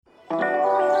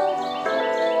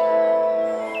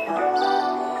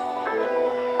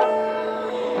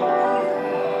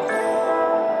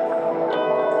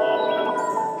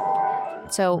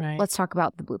So Right. let's talk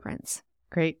about the blueprints.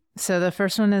 Great. So the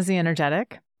first one is the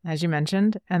energetic, as you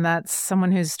mentioned, and that's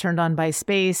someone who's turned on by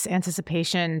space,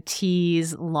 anticipation,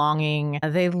 tease, longing.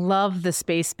 They love the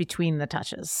space between the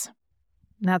touches.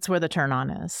 That's where the turn on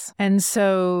is. And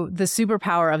so the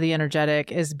superpower of the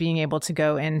energetic is being able to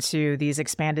go into these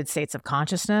expanded states of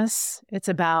consciousness. It's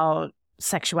about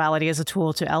sexuality as a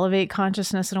tool to elevate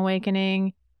consciousness and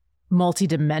awakening,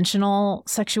 multidimensional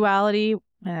sexuality.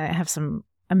 I have some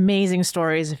amazing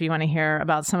stories if you want to hear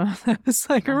about some of those,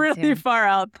 like really far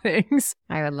out things.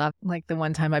 I would love. Like the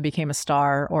one time I became a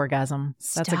star orgasm.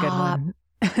 That's a good one.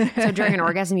 So during an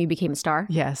orgasm, you became a star?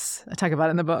 Yes. I talk about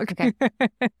it in the book. Okay.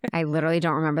 I literally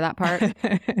don't remember that part.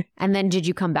 And then did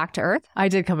you come back to Earth? I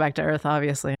did come back to Earth,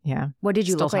 obviously. Yeah. What did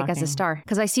you look like as a star?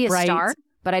 Because I see a star,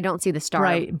 but I don't see the star.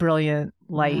 Bright, brilliant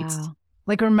light. Wow.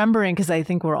 Like remembering, because I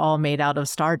think we're all made out of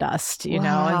stardust, you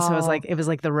know? And so it was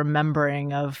like the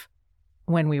remembering of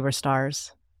when we were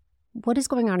stars. What is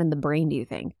going on in the brain, do you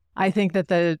think? I think that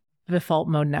the default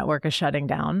mode network is shutting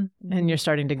down and you're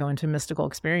starting to go into a mystical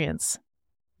experience.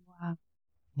 Wow.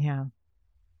 Yeah.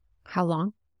 How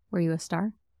long were you a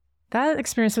star? That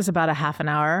experience was about a half an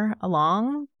hour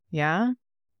long. Yeah.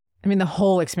 I mean, the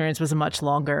whole experience was much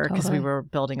longer because we were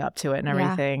building up to it and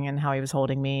everything and how he was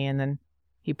holding me. And then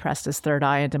he pressed his third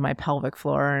eye into my pelvic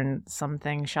floor and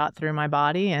something shot through my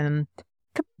body and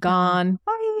gone.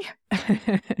 Bye.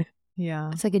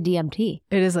 Yeah. It's like a DMT.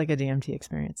 It is like a DMT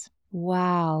experience.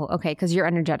 Wow. Okay. Because you're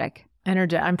energetic.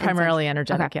 I'm primarily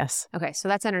energetic. Okay. Yes. Okay. So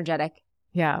that's energetic.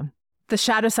 Yeah. The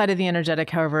shadow side of the energetic,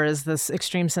 however, is this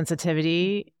extreme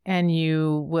sensitivity, and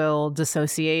you will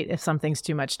dissociate if something's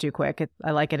too much too quick.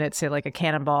 I liken it to like a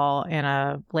cannonball in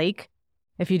a lake.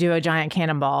 If you do a giant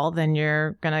cannonball, then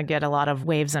you're going to get a lot of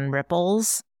waves and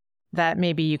ripples that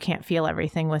maybe you can't feel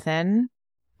everything within.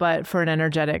 But for an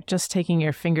energetic, just taking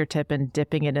your fingertip and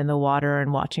dipping it in the water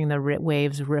and watching the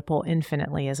waves ripple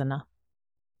infinitely is enough.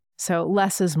 So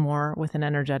less is more with an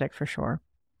energetic for sure.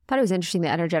 I thought it was interesting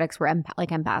that energetics were like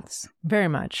empaths. Very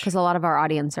much. Because a lot of our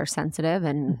audience are sensitive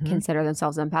and consider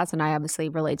themselves empaths. And I obviously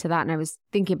relate to that. And I was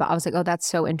thinking about, I was like, oh, that's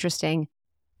so interesting.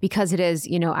 Because it is,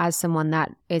 you know, as someone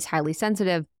that is highly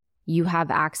sensitive, you have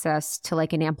access to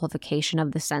like an amplification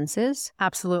of the senses.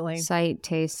 Absolutely. Sight,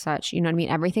 taste, touch, you know what I mean?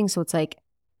 Everything. So it's like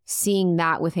seeing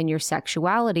that within your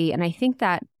sexuality. And I think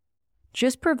that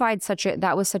just provides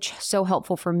so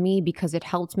helpful for me because it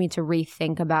helped me to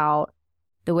rethink about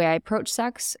the way I approach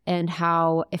sex and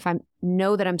how if I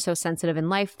know that I'm so sensitive in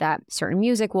life that certain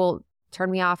music will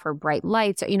turn me off or bright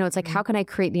lights, you know, it's like, how can I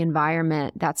create the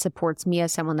environment that supports me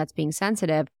as someone that's being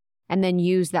sensitive and then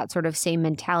use that sort of same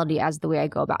mentality as the way I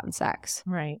go about in sex?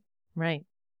 Right. Right.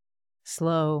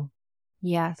 Slow.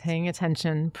 Yes. Paying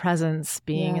attention, presence,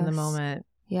 being in the moment.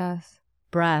 Yes.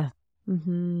 Breath.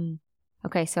 Mm-hmm.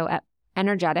 Okay. So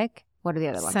energetic. What are the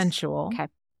other ones? Sensual. Okay.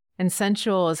 And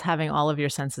sensual is having all of your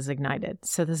senses ignited.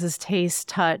 So this is taste,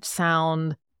 touch,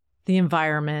 sound, the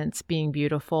environment, being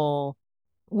beautiful.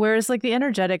 Whereas like the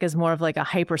energetic is more of like a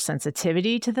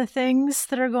hypersensitivity to the things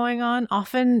that are going on,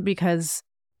 often because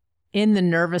in the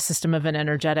nervous system of an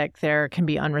energetic, there can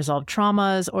be unresolved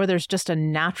traumas, or there's just a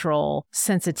natural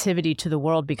sensitivity to the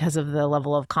world because of the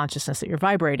level of consciousness that you're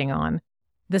vibrating on.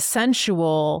 The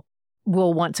sensual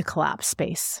will want to collapse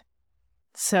space.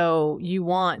 So you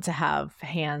want to have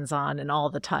hands on and all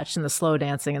the touch and the slow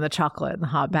dancing and the chocolate and the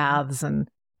hot baths. And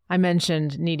I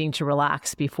mentioned needing to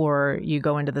relax before you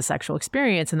go into the sexual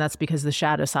experience. And that's because the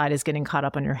shadow side is getting caught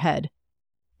up on your head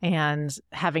and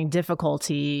having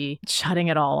difficulty shutting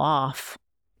it all off.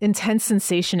 Intense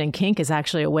sensation and kink is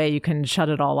actually a way you can shut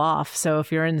it all off. So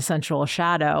if you're in the sensual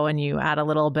shadow and you add a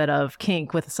little bit of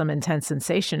kink with some intense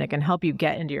sensation, it can help you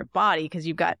get into your body because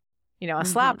you've got, you know, a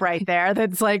slap right there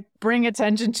that's like, bring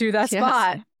attention to that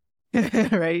spot.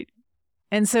 Right.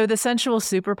 And so the sensual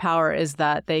superpower is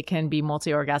that they can be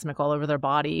multi-orgasmic all over their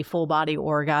body, full body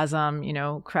orgasm, you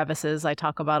know, crevices I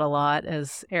talk about a lot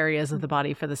as areas of the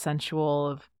body for the sensual.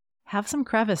 Of have some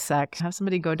crevice sex, have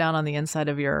somebody go down on the inside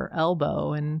of your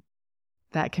elbow, and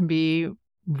that can be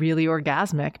really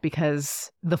orgasmic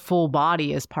because the full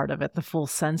body is part of it. The full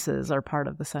senses are part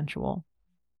of the sensual.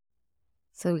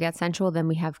 So we got sensual, then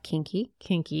we have kinky.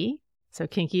 Kinky. So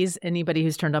kinky is anybody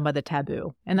who's turned on by the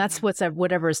taboo. And that's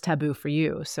whatever is taboo for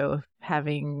you. So if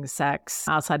having sex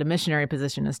outside a missionary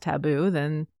position is taboo,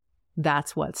 then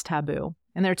that's what's taboo.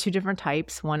 And there are two different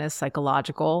types. One is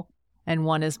psychological and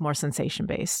one is more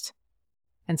sensation-based.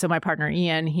 And so my partner,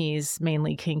 Ian, he's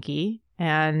mainly kinky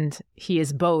and he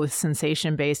is both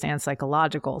sensation-based and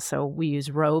psychological. So we use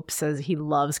ropes as he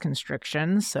loves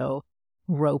constriction. So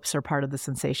ropes are part of the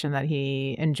sensation that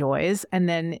he enjoys. And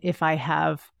then if I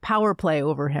have power play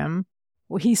over him,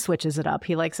 he switches it up.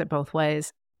 He likes it both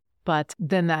ways. But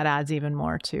then that adds even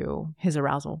more to his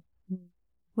arousal.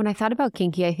 When I thought about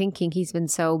kinky, I think kinky's been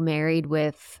so married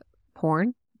with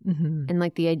porn and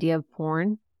like the idea of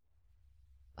porn.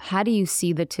 How do you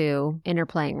see the two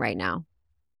interplaying right now?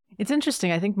 It's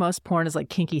interesting. I think most porn is like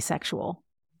kinky sexual.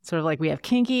 Sort of like we have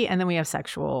kinky and then we have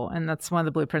sexual. And that's one of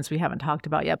the blueprints we haven't talked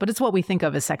about yet. But it's what we think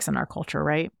of as sex in our culture,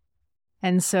 right?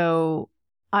 And so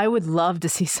I would love to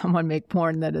see someone make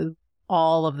porn that is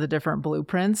all of the different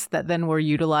blueprints that then we're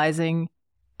utilizing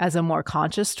as a more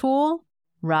conscious tool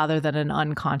rather than an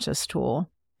unconscious tool.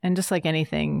 And just like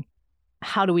anything,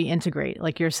 how do we integrate,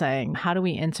 like you're saying, how do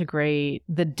we integrate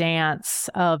the dance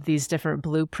of these different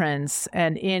blueprints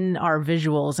and in our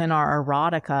visuals, in our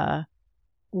erotica,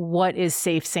 what is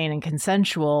safe, sane, and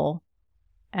consensual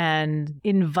and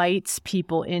invites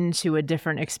people into a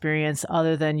different experience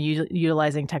other than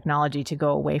utilizing technology to go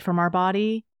away from our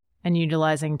body and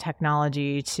utilizing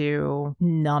technology to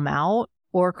numb out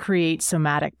or create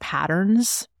somatic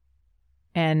patterns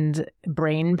and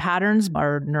brain patterns,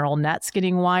 our neural nets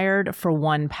getting wired for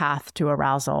one path to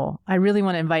arousal. I really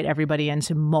want to invite everybody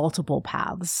into multiple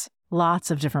paths, lots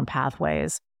of different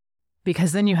pathways,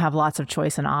 because then you have lots of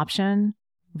choice and option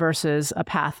versus a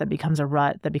path that becomes a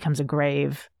rut, that becomes a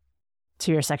grave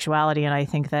to your sexuality. And I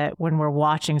think that when we're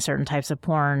watching certain types of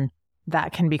porn,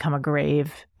 that can become a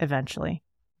grave eventually.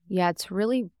 Yeah, it's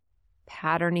really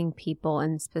patterning people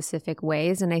in specific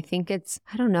ways. And I think it's,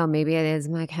 I don't know, maybe it is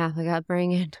my Catholic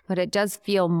upbringing, but it does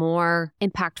feel more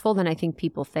impactful than I think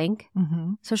people think,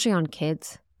 especially on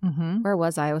kids. Where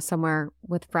was I? I was somewhere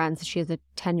with friends. She has a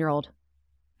 10-year-old.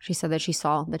 She said that she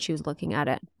saw that she was looking at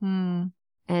it.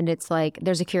 And it's like,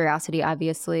 there's a curiosity,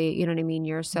 obviously, you know what I mean?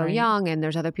 You're so young and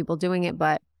there's other people doing it.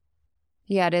 But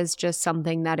yeah, it is just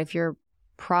something that if you're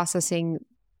processing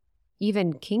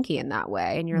even kinky in that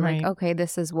way and you're like, okay,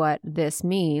 this is what this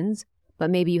means,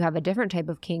 but maybe you have a different type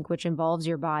of kink which involves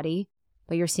your body,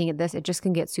 but you're seeing it just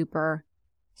can get super,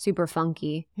 super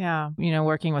funky. Yeah. You know,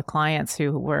 working with clients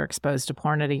who were exposed to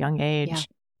porn at a young age,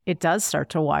 it does start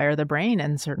to wire the brain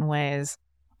in certain ways.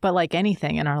 But like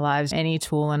anything in our lives, any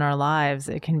tool in our lives,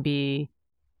 it can be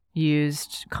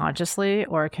used consciously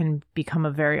or it can become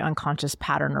a very unconscious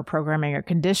pattern or programming or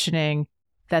conditioning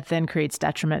that then creates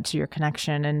detriment to your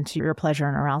connection and to your pleasure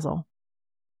and arousal.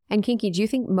 And kinky, do you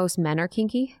think most men are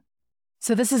kinky?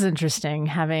 So this is interesting.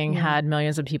 Having had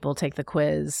millions of people take the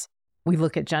quiz, we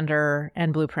look at gender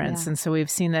and blueprints. And so we've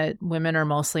seen that women are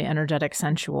mostly energetic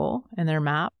sensual in their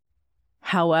map.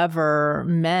 However,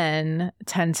 men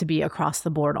tend to be across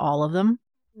the board, all of them.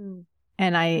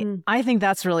 And I think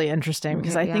that's really interesting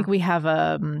because I think we have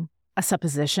a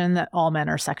supposition that all men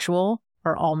are sexual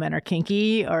or all men are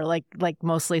kinky or like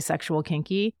mostly sexual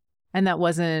kinky. And that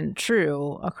wasn't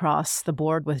true across the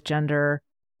board with gender.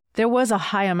 There was a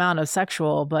high amount of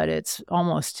sexual, but it's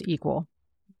almost equal.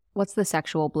 What's the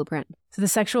sexual blueprint? So the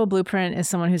sexual blueprint is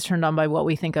someone who's turned on by what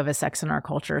we think of as sex in our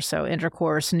culture. So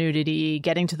intercourse, nudity,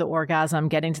 getting to the orgasm,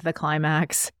 getting to the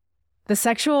climax. The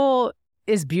sexual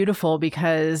is beautiful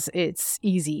because it's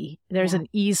easy. There's an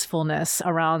easefulness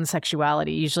around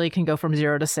sexuality. Usually can go from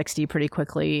 0 to 60 pretty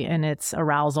quickly in its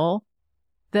arousal.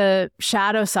 The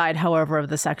shadow side, however, of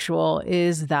the sexual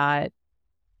is that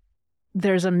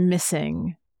there's a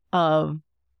missing of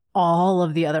all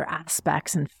of the other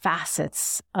aspects and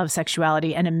facets of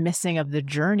sexuality and a missing of the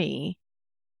journey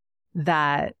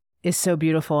that is so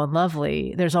beautiful and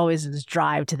lovely. There's always this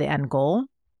drive to the end goal.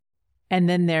 And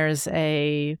then there's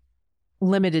a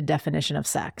limited definition of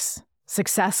sex.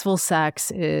 Successful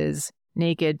sex is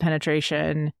naked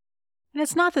penetration. And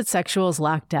it's not that sexuals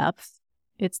lack depth.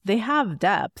 They have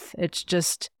depth. It's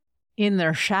just in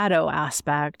their shadow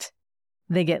aspect,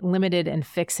 they get limited and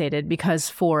fixated because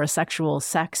for a sexual,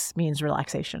 sex means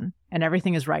relaxation and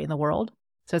everything is right in the world.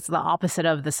 So it's the opposite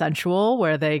of the sensual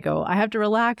where they go, I have to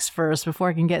relax first before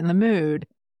I can get in the mood.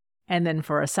 And then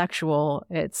for a sexual,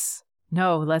 it's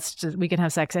no, we can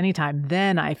have sex anytime.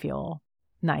 Then I feel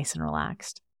nice and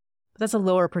relaxed. But that's a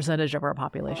lower percentage of our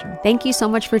population. Thank you so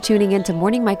much for tuning in to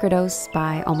Morning Microdose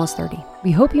by Almost 30.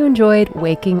 We hope you enjoyed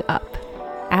waking up.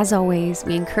 As always,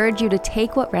 we encourage you to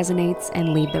take what resonates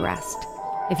and leave the rest.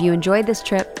 If you enjoyed this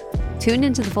trip, tune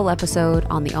into the full episode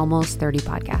on the Almost 30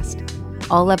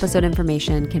 podcast. All episode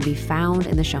information can be found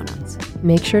in the show notes.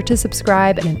 Make sure to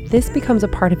subscribe, and if this becomes a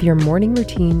part of your morning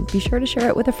routine, be sure to share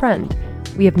it with a friend.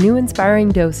 We have new inspiring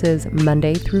doses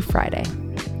Monday through Friday.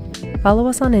 Follow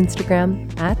us on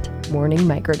Instagram at Morning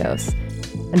Microdose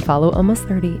and follow Almost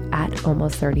 30 at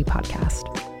Almost 30 Podcast.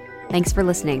 Thanks for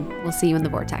listening. We'll see you in the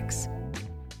vortex.